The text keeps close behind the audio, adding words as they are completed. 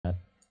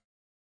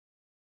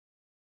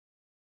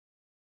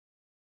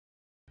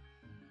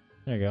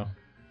There you go.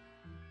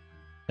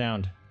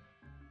 Sound.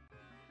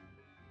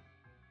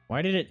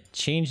 Why did it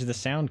change the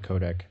sound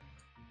codec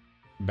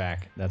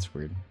back? That's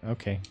weird.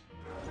 Okay.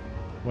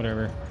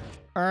 Whatever.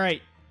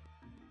 Alright.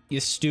 You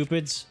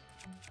stupids.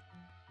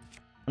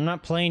 I'm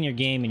not playing your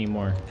game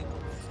anymore.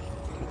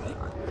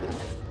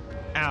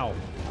 Ow.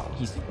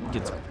 He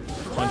gets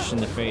punched in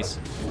the face.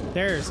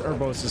 There's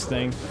Urbosa's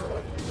thing.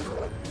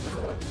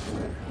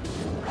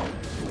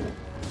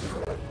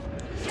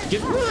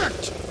 Get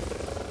wrecked!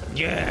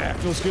 Yeah,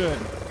 feels good.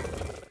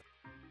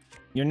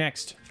 You're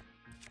next.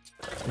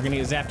 We're gonna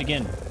get zapped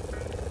again.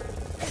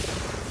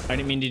 I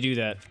didn't mean to do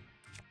that.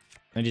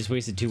 I just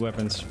wasted 2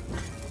 weapons.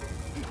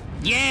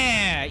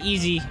 Yeah!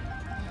 Easy.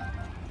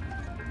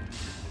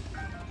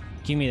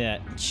 Give me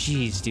that.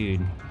 Jeez,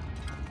 dude.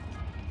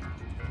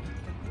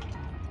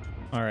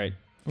 Alright.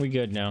 We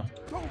good now.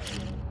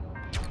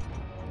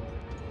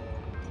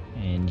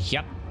 And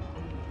yep.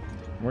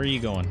 Where are you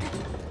going?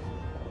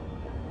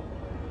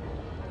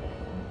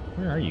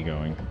 Where are you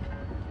going?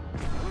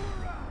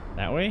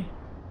 That way?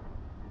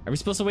 Are we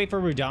supposed to wait for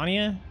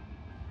Rudania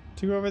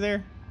to go over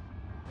there?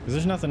 Because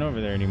there's nothing over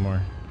there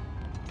anymore.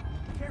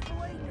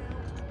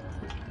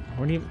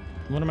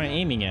 What am I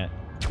aiming at?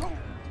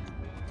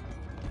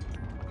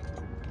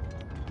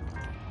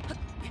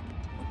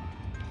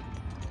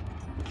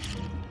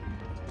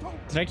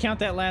 Did I count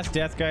that last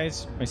death,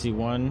 guys? I see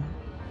 1,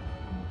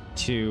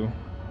 2.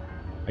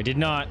 I did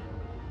not.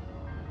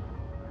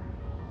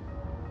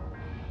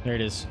 There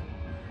it is.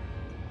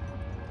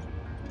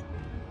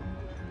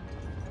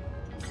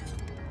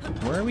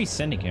 Where are we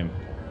sending him?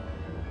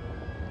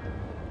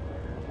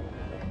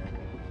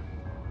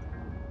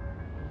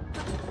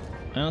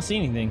 I don't see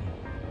anything.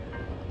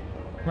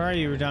 Where are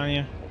you,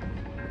 Rudania?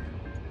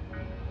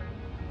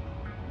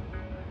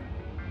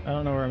 I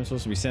don't know where I'm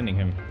supposed to be sending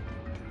him.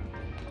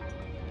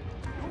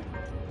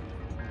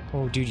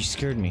 Oh, dude, you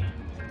scared me.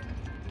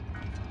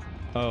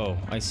 Oh,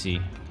 I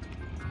see.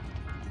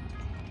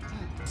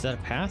 Is that a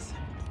path?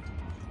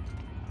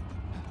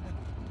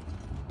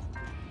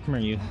 Come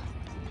here, you.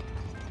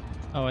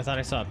 Oh, I thought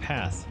I saw a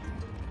path.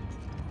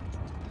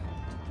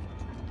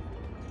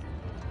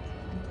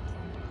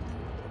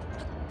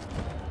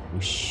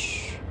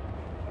 Whoosh.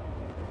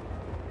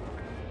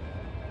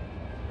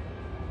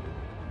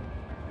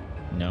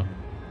 No.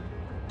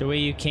 The way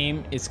you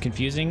came is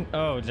confusing.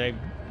 Oh, did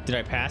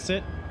I pass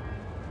it?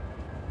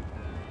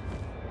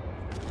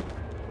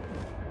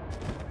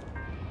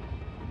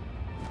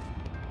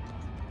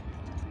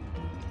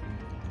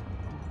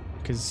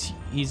 Because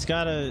he's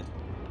got a...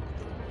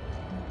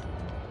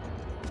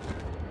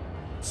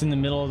 It's in the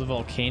middle of the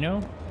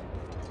volcano?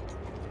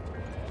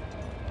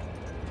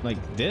 Like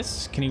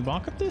this? Can he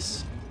walk up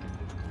this?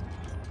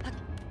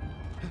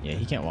 Yeah,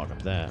 he can't walk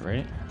up that,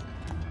 right?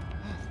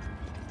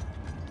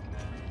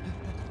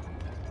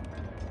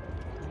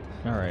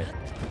 Alright.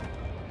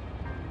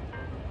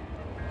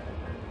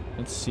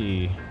 Let's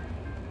see.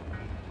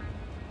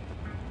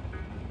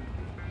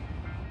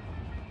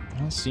 I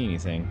don't see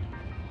anything.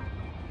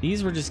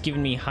 These were just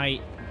giving me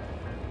height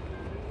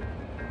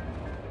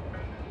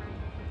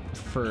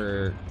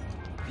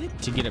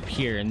to get up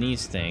here, and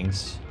these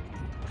things.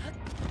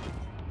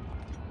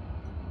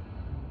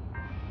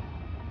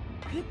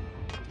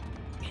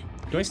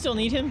 Do I still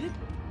need him?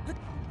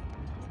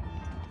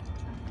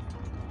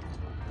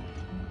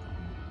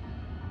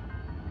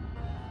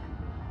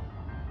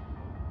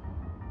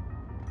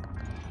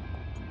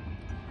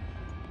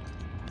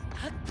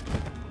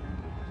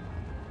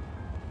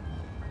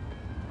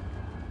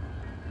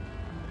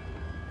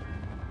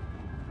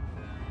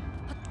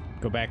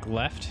 Go back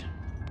left.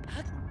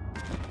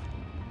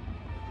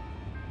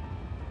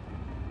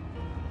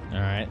 All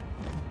right.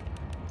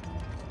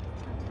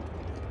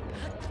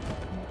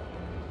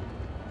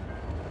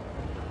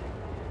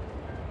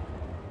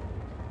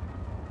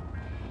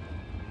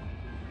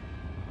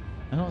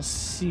 I don't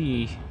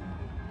see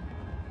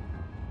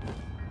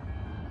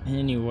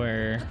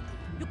anywhere.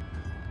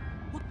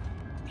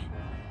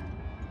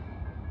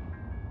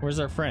 Where's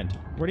our friend?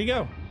 Where'd he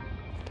go?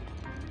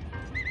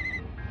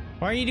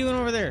 Why are you doing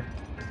over there?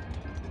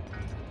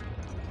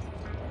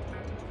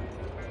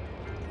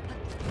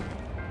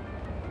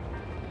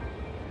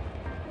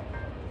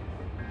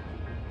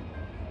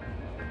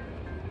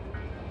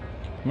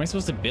 Am I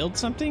supposed to build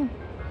something?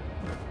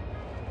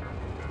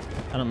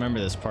 I don't remember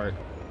this part.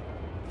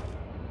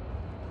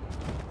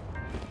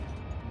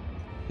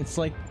 It's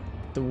like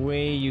the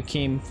way you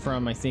came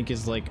from, I think,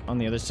 is like on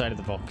the other side of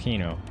the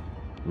volcano.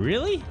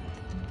 Really?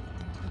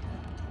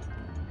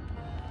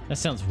 That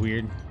sounds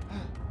weird.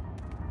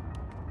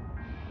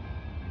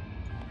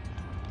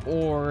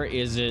 Or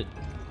is it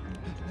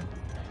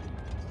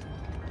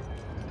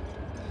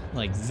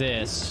like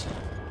this?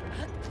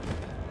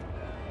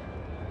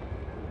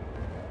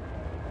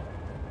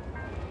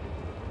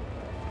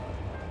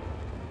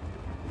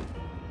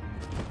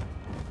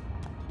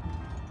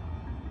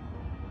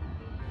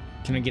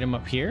 Can I get him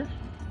up here?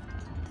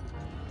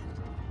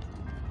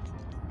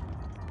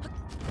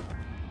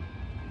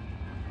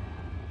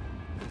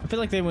 I feel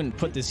like they wouldn't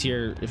put this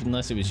here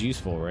unless it was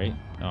useful, right?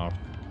 Oh,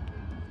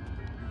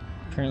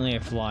 Apparently I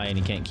fly and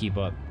he can't keep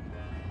up.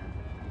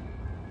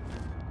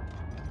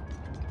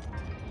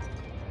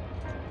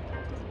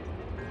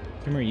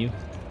 Come here, you.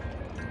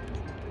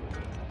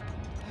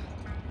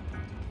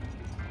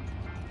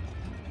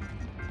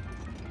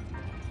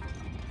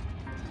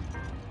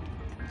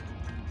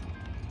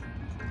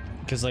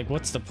 Because, like,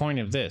 what's the point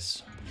of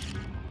this?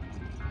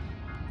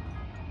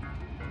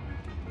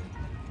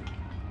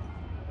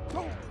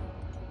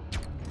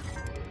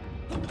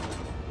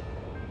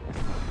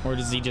 Or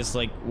does he just,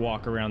 like,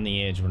 walk around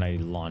the edge when I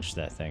launch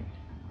that thing?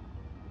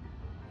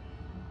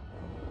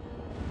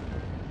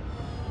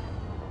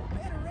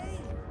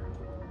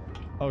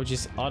 Oh,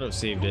 just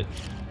auto-saved it.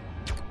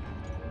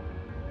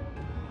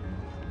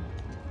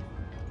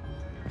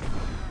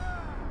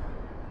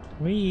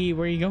 Wee,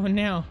 where are you going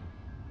now?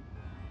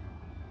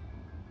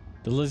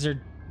 The lizard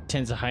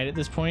tends to hide at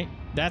this point.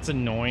 That's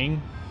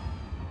annoying.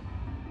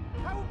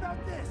 How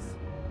about this?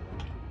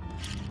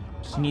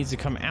 He needs to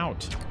come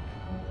out.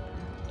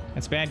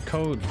 That's bad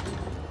code.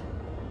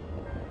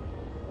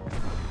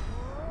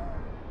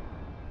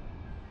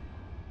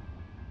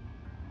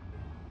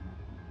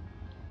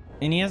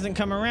 And he hasn't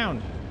come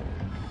around.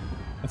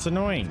 That's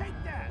annoying.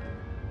 Take that.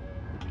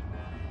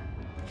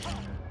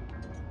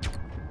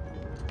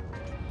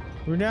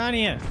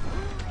 Rudania!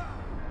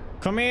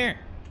 Come here!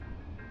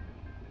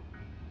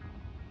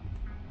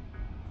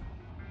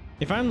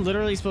 If I'm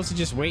literally supposed to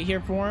just wait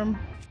here for him,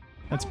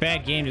 that's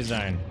bad game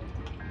design.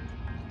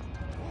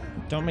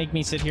 Don't make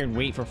me sit here and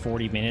wait for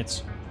 40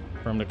 minutes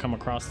for him to come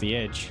across the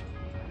edge.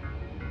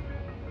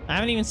 I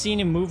haven't even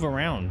seen him move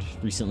around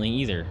recently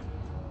either.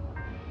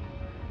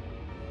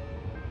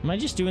 Am I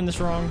just doing this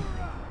wrong?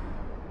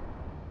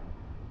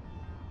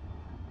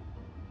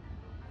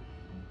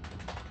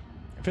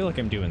 I feel like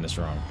I'm doing this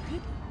wrong.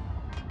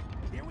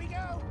 Here we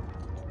go.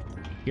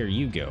 Here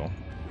you go.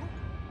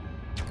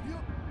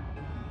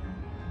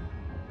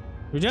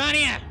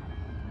 Rudania!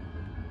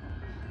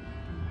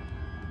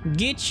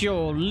 Get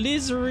your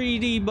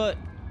lizardy butt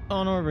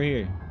on over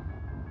here.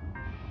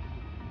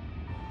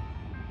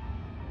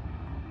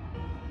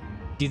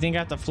 Do you think I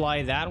have to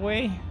fly that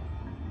way?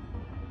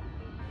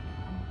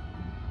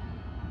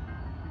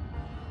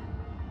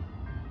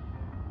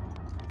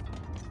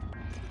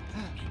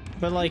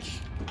 But like,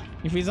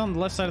 if he's on the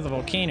left side of the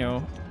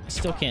volcano, I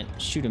still can't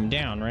shoot him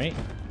down, right?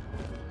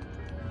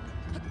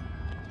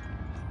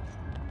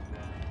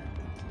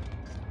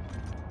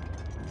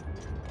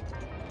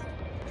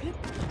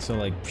 So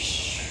like,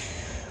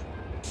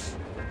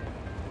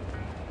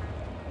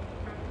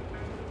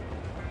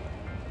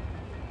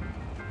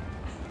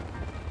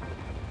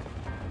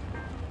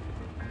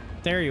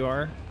 there you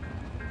are.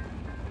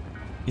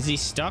 Is he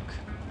stuck?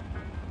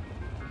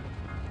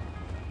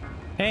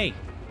 Hey,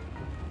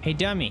 hey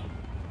dummy.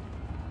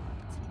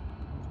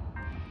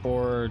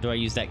 Or do I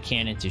use that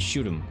cannon to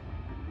shoot him?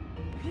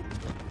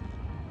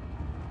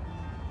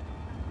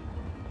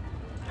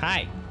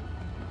 Hi,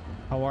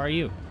 how are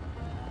you?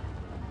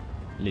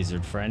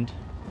 Lizard friend.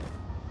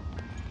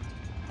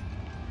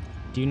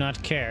 Do you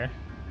not care?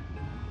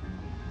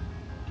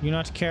 Do you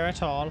not care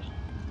at all?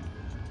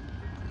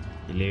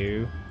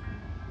 Hello?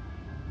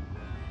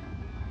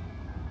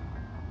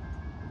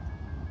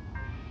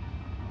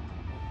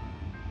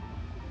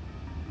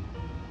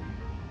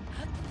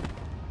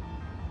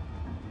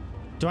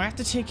 Do I have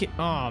to take it?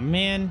 Oh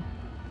man.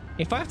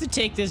 If I have to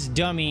take this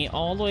dummy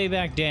all the way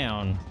back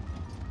down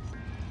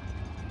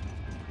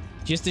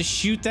just to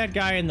shoot that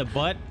guy in the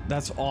butt,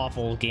 that's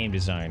awful game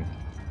design.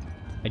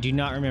 I do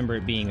not remember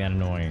it being that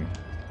annoying.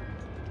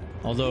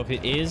 Although if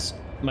it is,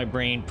 my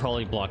brain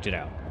probably blocked it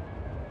out.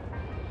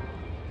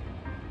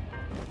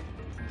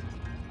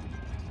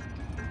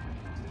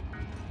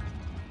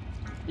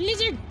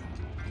 Lizard!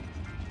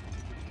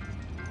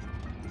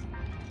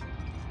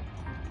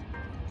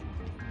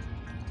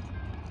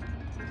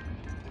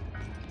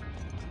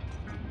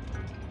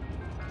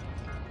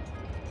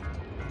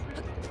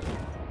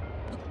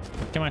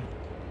 Come on.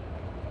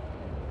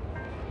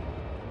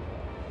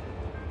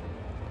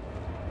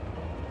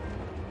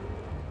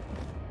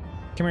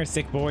 Come here,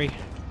 sick boy.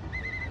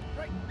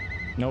 Right.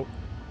 Nope.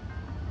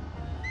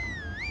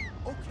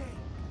 Okay.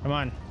 Come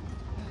on.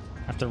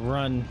 I have to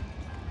run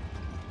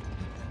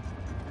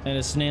at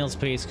a snail's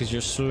pace because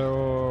you're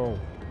slow.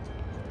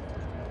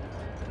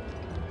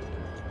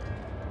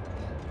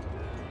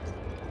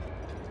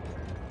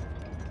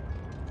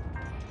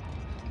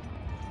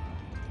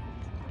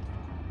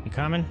 You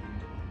coming?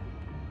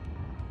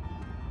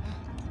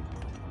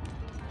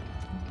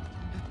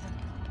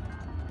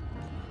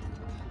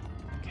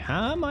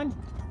 Come on.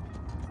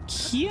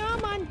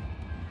 Come on.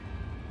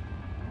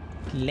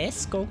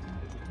 Let's go.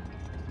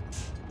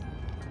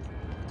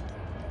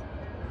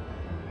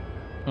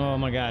 Oh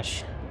my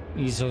gosh.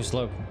 He's so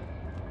slow.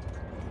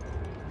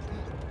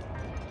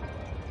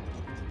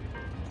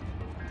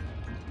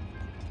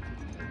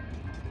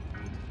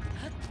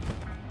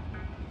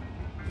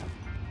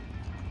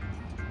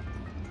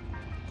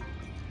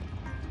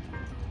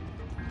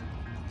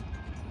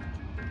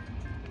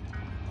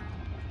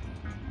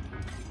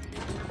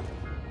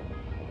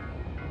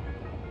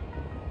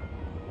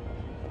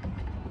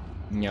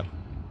 Yep.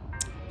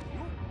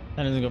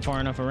 That doesn't go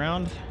far enough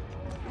around.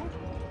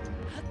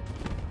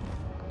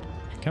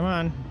 Come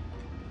on.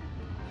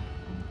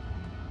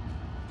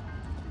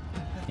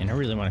 And I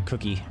really want a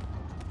cookie.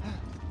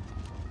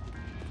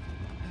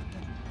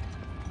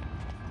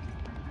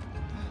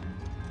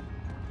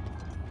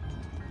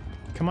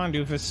 Come on,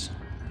 doofus.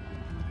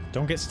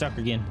 Don't get stuck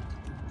again.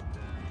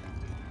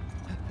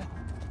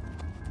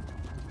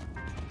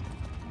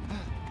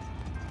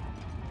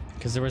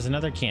 Because there was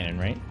another cannon,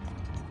 right?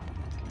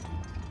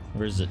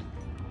 Where is it?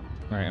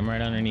 Alright, I'm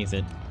right underneath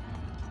it.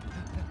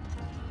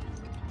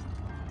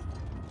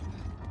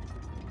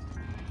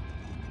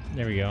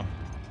 There we go.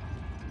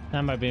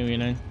 That might be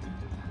in.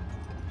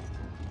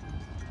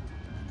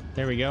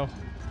 There we go.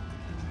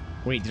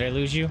 Wait, did I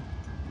lose you?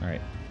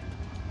 Alright.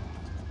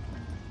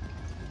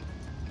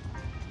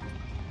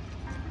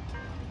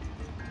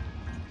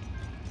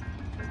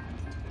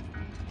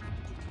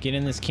 Get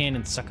in this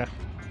cannon, sucker.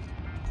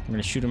 I'm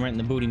gonna shoot him right in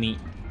the booty meat.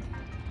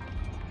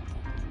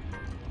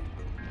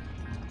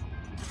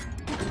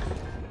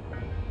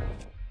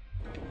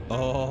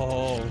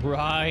 Oh,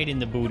 right in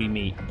the booty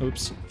meat.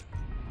 Oops.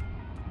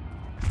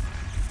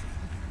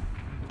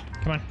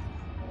 Come on.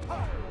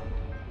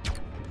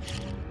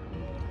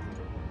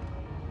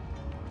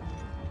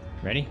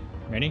 Ready?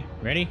 Ready?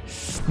 Ready?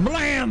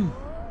 Blam!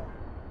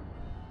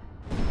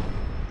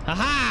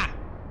 Aha!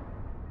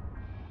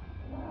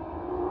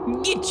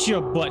 Get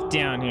your butt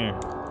down here.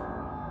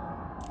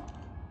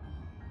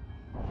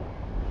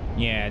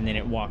 Yeah, and then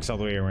it walks all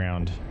the way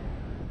around.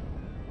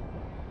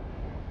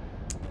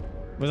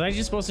 Was I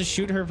just supposed to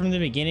shoot her from the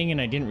beginning and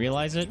I didn't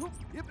realize it?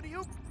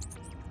 Yippity-yoop.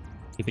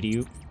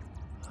 Yippity-yoop.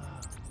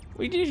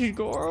 We did it,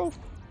 Goro.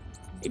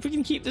 If we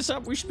can keep this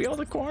up, we should be able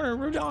to corner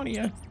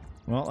Rudania.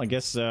 Well, I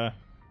guess,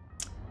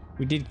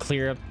 we did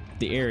clear up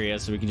the area,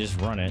 so we can just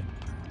run it.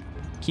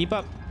 Keep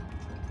up.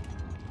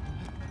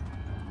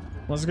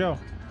 Let's go.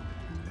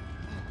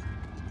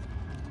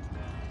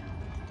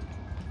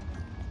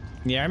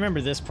 Yeah, I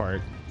remember this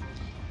part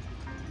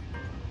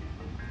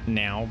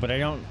now, but I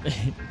don't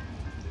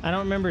I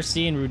don't remember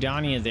seeing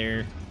Rudania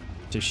there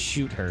to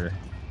shoot her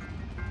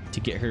to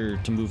get her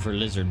to move her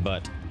lizard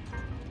butt.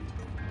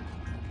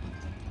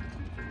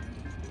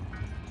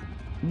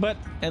 But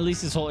at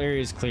least this whole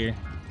area is clear.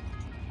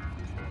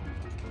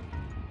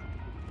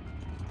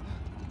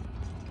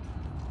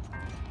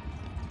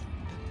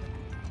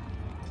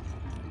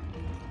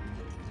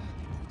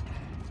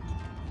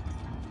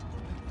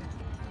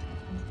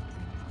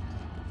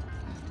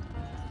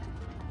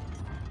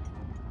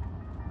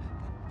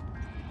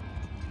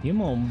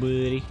 Come on,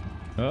 buddy.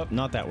 Oh,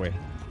 not that way.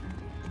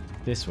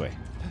 This way.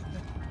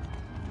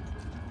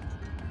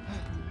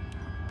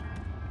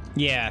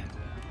 Yeah.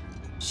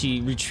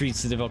 She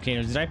retreats to the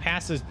volcano. Did I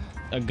pass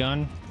a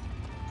gun?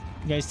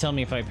 You guys tell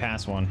me if I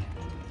pass one.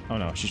 Oh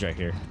no, she's right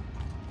here.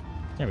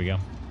 There we go.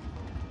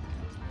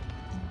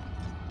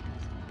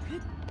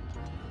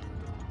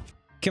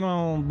 Come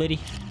on, buddy.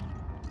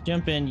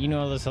 Jump in. You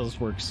know how this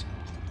works.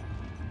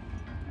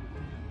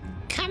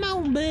 Come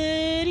on,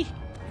 buddy.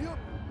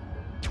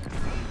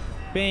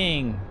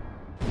 Bang.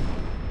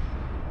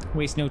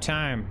 Waste no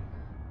time.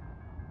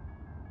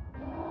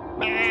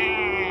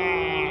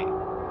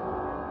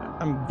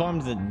 I'm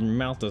bummed that your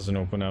mouth doesn't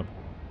open up.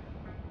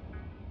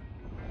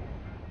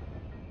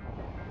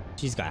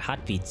 She's got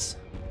hot feet.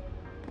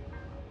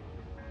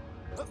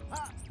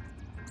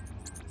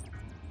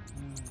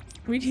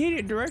 We'd hit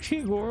it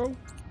direction, Goro.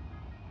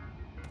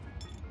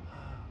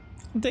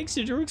 Thanks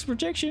to Daruk's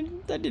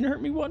protection, that didn't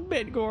hurt me one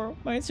bit, Goro.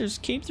 My answers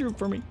came through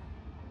for me.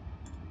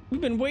 We've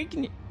been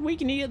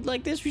weakening it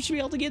like this. We should be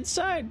able to get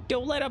inside.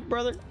 Don't let up,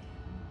 brother.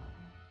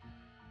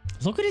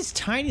 Look at his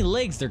tiny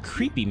legs. They're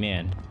creepy,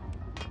 man.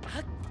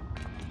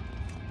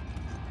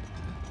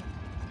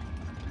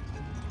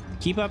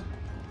 Keep up.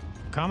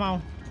 Come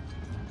on.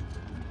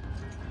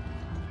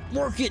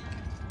 Work it.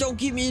 Don't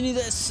give me any of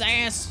that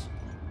sass.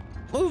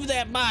 Move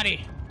that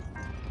body.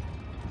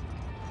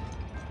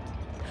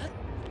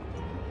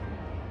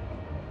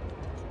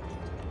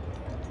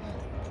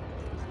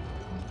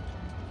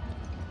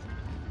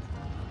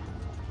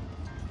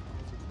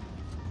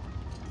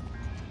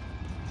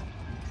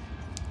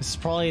 This is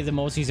probably the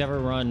most he's ever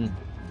run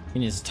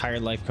in his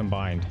entire life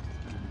combined.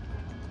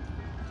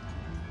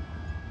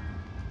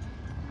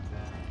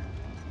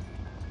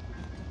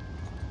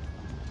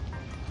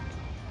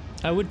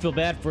 I would feel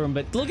bad for him,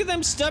 but look at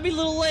them stubby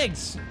little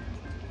legs.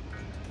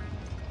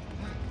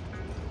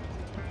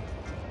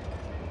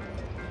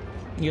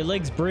 Your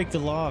legs break the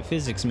law of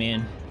physics,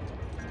 man.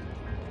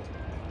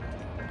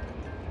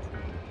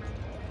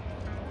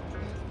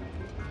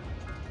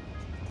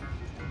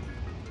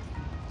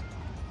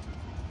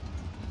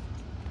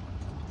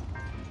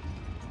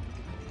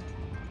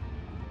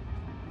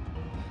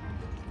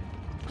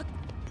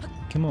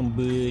 Come on,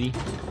 buddy.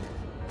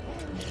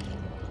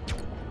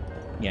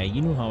 Yeah,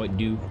 you know how it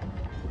do.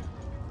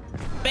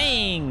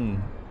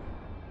 Bang!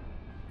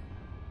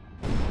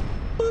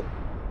 Boop.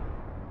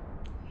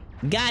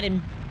 Got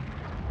him.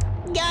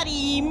 Got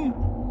him.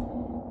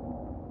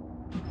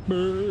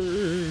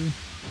 Burn.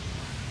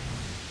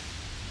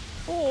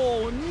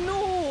 Oh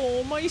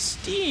no, my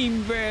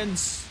steam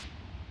vents.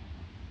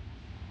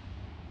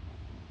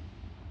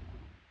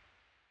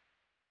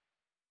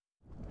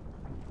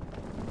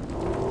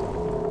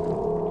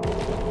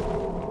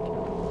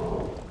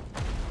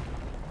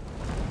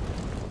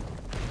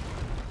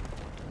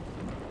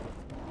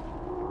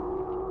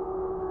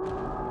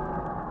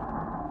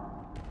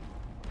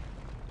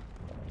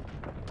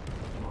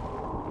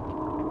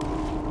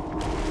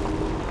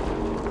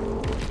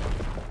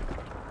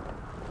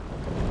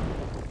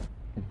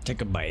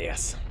 Take a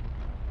bath.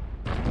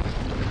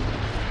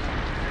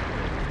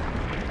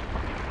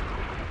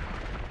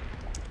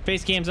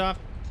 Face cam's off.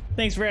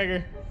 Thanks,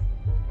 Fragger.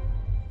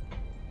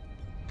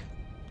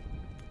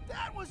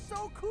 That was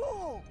so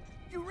cool!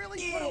 You really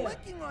put a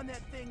licking on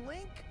that thing,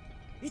 Link.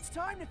 It's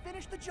time to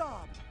finish the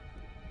job.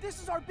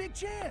 This is our big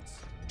chance.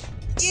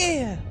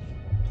 Yeah.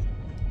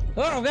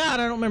 Oh God,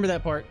 I don't remember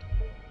that part.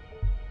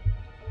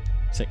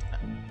 It's like,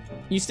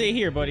 you stay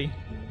here, buddy.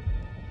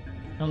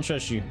 I don't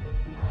trust you.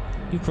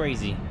 You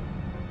crazy.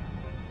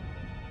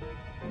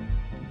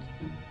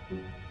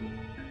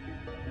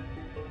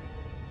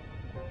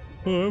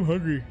 Oh, I'm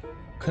hungry.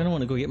 Kinda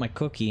wanna go get my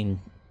cookie and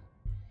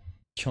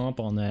chomp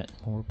on that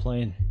while we're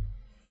playing.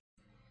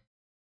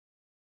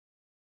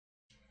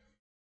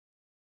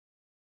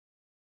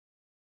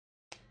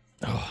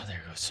 Oh, there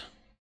it goes.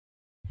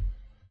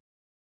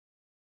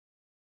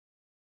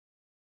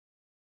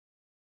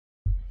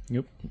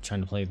 Yep, I'm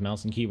trying to play with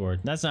mouse and keyboard.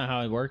 That's not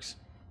how it works.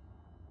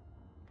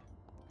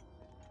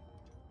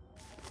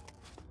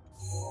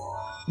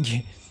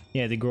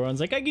 Yeah, the Goron's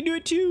like, I can do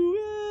it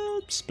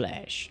too.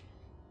 Splash.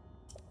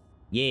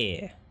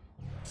 Yeah.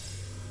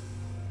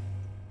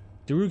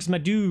 Daruk's my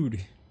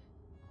dude.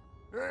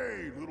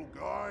 Hey, little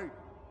guy.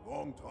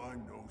 Long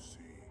time no see.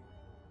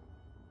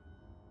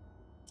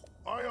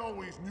 I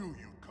always knew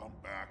you'd come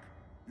back.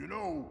 You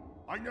know,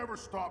 I never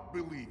stopped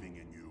believing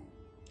in you.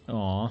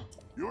 Aw.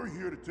 You're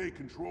here to take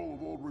control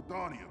of old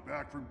Rudania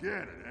back from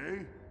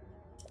Ganon, eh?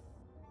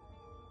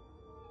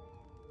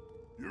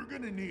 You're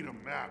gonna need a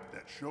map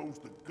that shows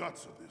the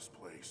guts of this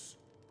place.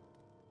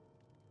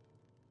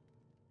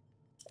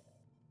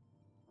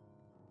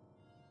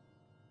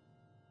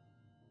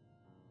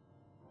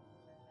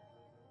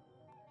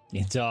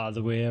 It's all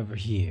the way over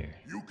here.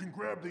 You can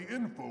grab the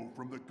info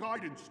from the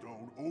guidance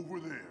stone over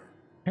there.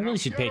 I really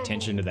should pay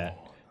attention to that.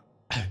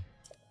 I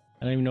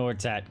don't even know where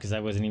it's at because I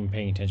wasn't even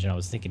paying attention. I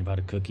was thinking about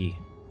a cookie.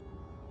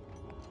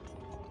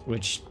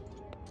 Which,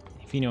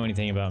 if you know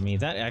anything about me,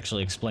 that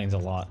actually explains a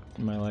lot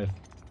in my life.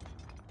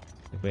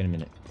 Like, wait a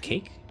minute.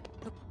 Cake?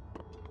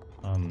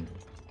 I don't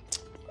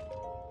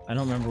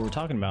remember what we're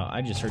talking about.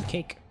 I just heard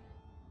cake.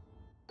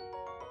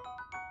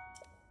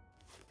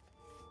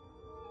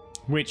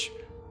 Which,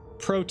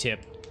 pro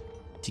tip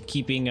to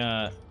keeping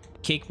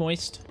cake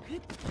moist,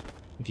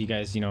 if you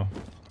guys, you know,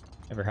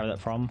 ever have that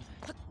problem,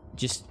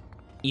 just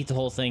eat the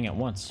whole thing at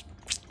once.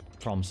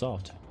 Problem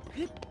solved.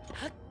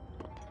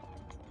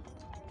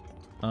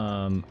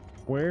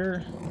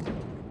 Where?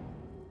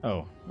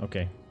 Oh,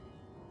 okay.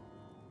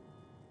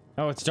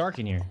 Oh, it's dark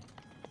in here.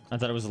 I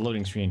thought it was a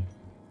loading screen.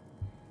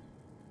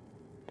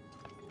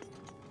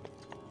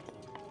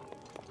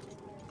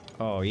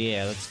 Oh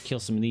yeah, let's kill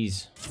some of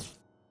these.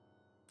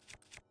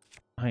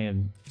 I have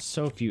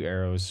so few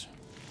arrows.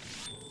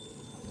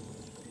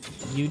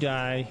 You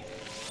die.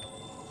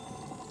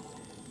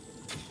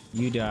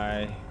 You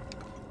die.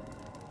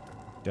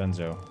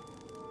 Dunzo.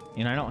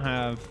 And I don't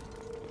have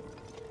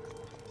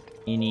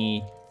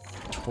any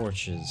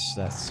torches.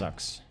 That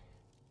sucks.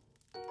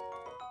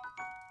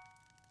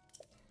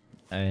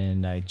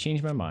 And I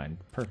changed my mind.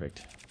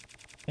 Perfect.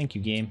 Thank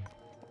you, game.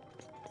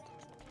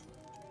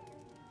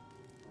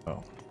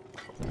 Oh.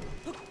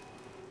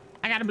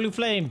 I got a blue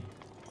flame!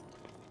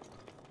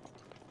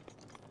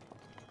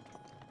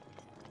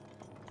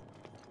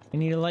 I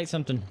need to light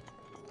something.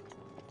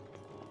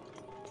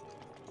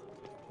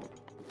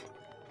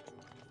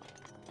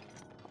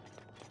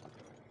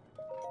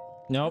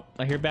 Nope,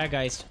 I hear bad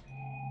guys.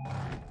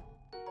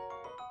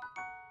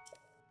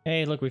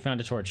 Hey, look, we found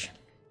a torch.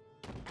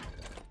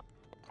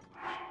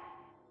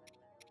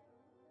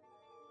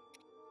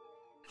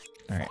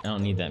 Alright, I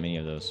don't need that many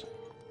of those.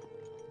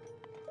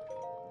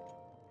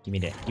 Give me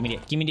that, give me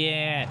that, give me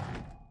that!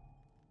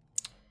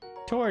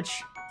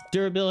 Torch!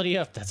 Durability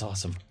up, that's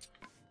awesome.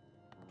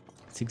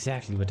 That's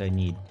exactly what I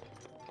need.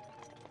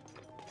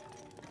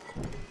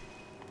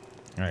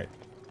 Alright,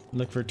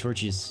 look for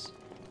torches.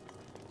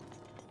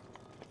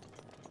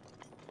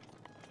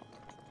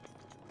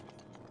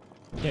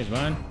 There's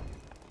one.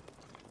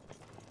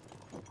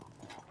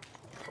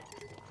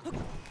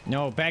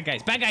 No, bad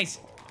guys, bad guys!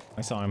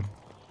 I saw him.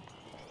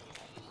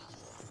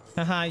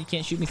 Haha, you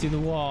can't shoot me through the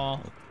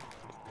wall.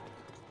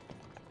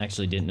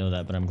 Actually didn't know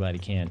that, but I'm glad he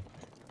can.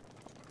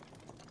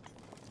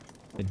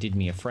 That did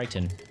me a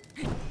frighten.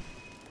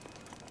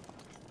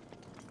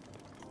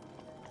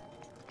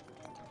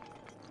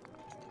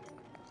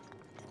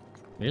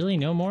 Really?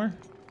 No more?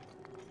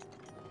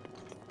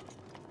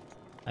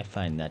 I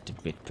find that a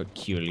bit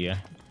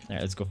peculiar.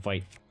 Alright, let's go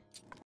fight.